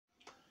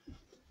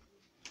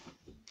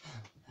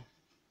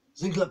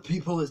Zinc up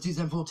people, it's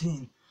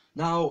DDZEN14.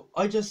 Now,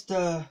 I just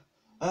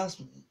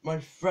asked my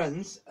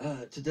friends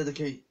to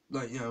dedicate,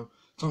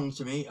 songs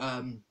to me,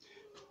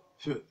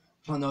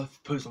 found a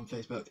post on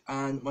Facebook,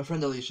 and my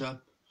friend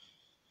Alisha,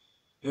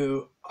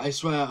 who I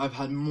swear I've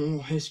had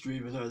more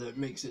history with her that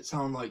makes it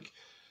sound like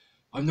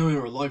I've known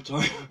her a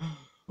lifetime,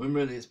 when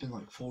really it's been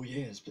like 4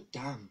 years, but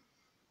damn,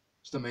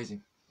 it's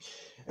amazing.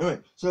 Anyway,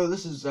 so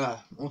this is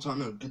all time,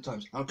 no, good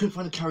times. I couldn't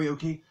find a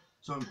karaoke,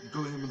 so I'm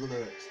going in with the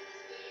lyrics.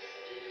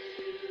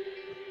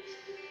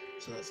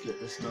 So let's get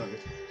this started.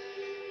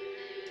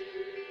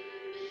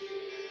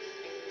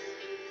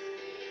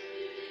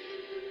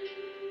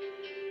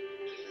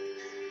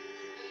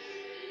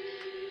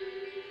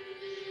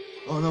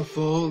 On a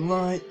full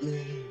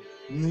lightly,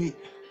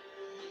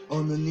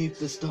 underneath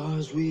the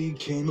stars we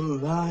came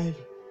alive.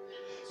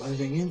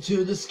 Rising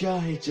into the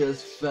sky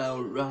just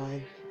felt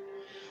right.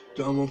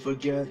 Don't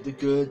forget the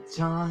good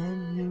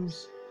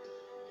times.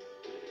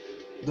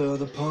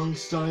 The punks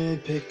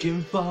started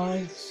picking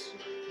fights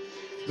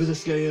with the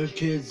scared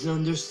kids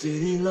under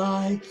city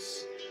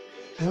lights.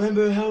 I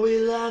remember how we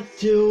laughed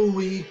till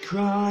we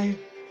cried.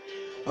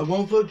 I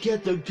won't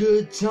forget the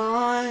good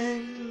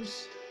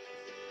times.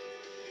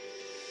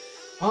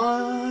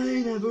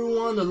 I never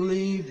wanna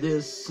leave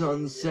this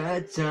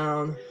sunset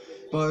town.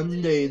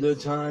 One day the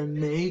time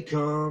may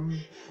come.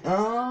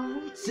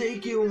 I'll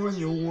take you on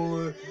your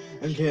word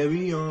and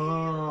carry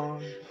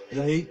on. I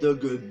hate the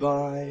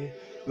goodbye,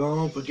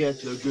 don't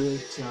forget the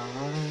good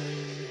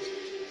times.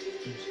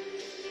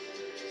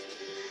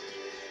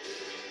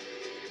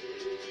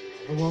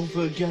 I won't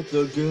forget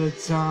the good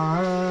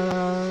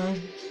times.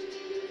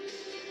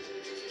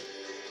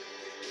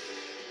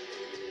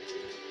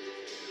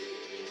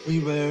 We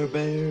wear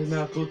bare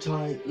knuckle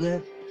tight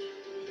lip,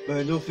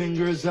 middle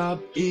fingers up,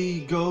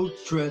 ego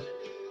trip.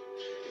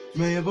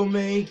 Mabel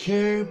may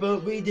care,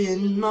 but we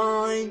didn't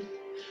mind.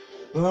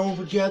 I won't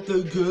forget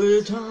the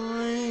good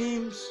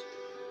times.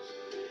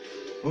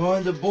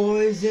 When the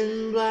boys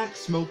in black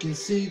smoking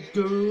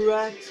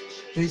cigarettes,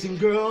 chasing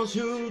girls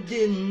who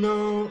didn't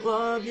know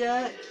love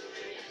yet.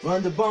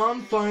 When the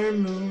bonfire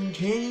moon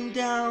came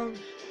down,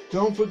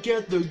 don't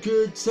forget the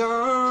good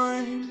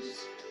times.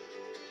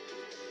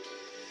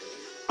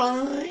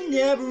 I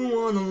never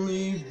wanna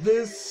leave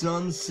this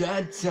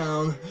sunset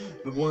town,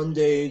 but one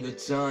day the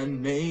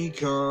time may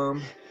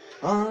come.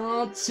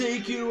 I'll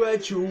take you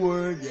at your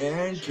word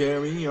and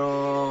carry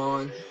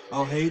on.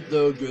 I'll hate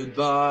the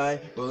goodbye,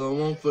 but I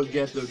won't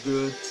forget the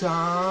good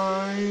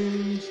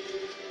times.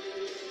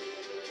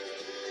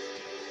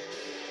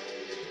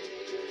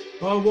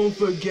 I won't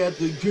forget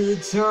the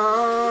good times.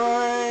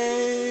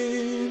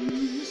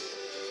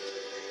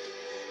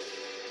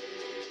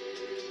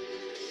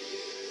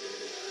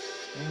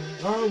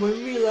 Oh,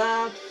 when we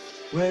laughed,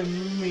 when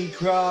we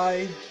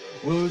cried,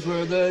 those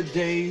were the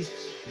days,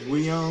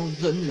 we owned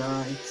the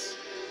nights.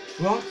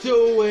 Walked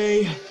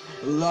away,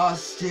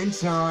 lost in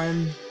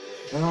time,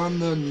 and on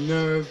the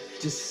nerve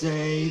to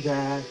say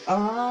that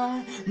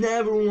I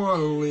never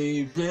wanna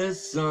leave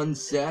this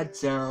sunset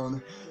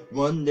town.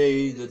 One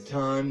day the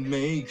time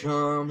may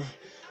come.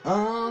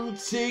 I'll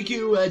take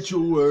you at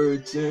your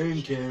words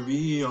and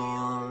carry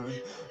on.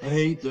 I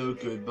hate the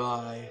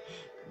goodbye,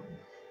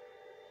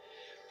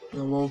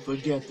 I won't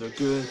forget the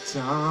good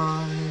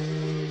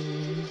times.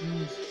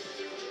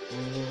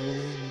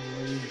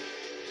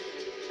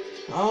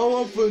 I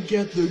won't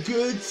forget the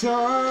good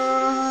times.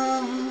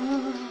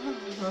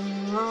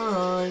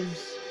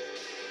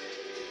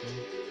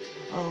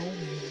 Oh,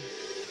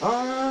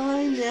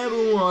 I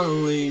never wanna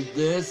leave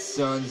this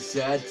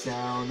sunset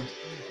town,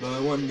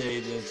 but one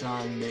day the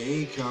time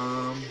may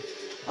come.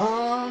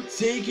 I'll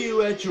take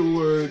you at your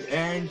word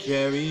and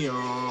carry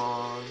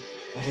on.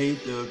 I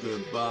hate the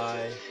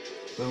goodbye,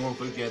 but I won't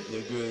forget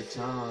the good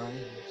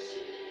times.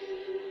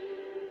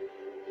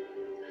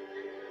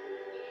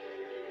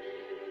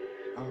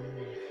 I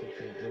won't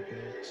forget the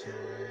good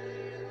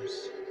times.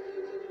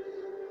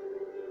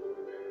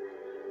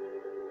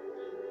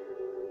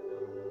 I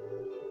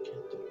won't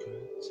forget the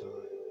good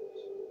times.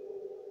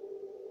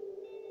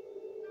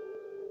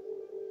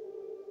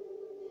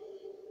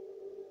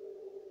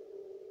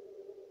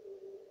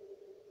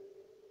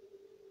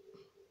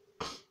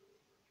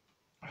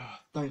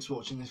 Thanks for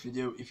watching this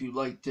video. If you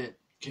liked it,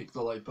 kick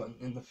the like button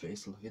in the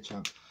face like a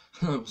champ.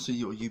 I will see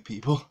you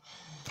people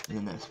in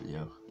the next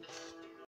video.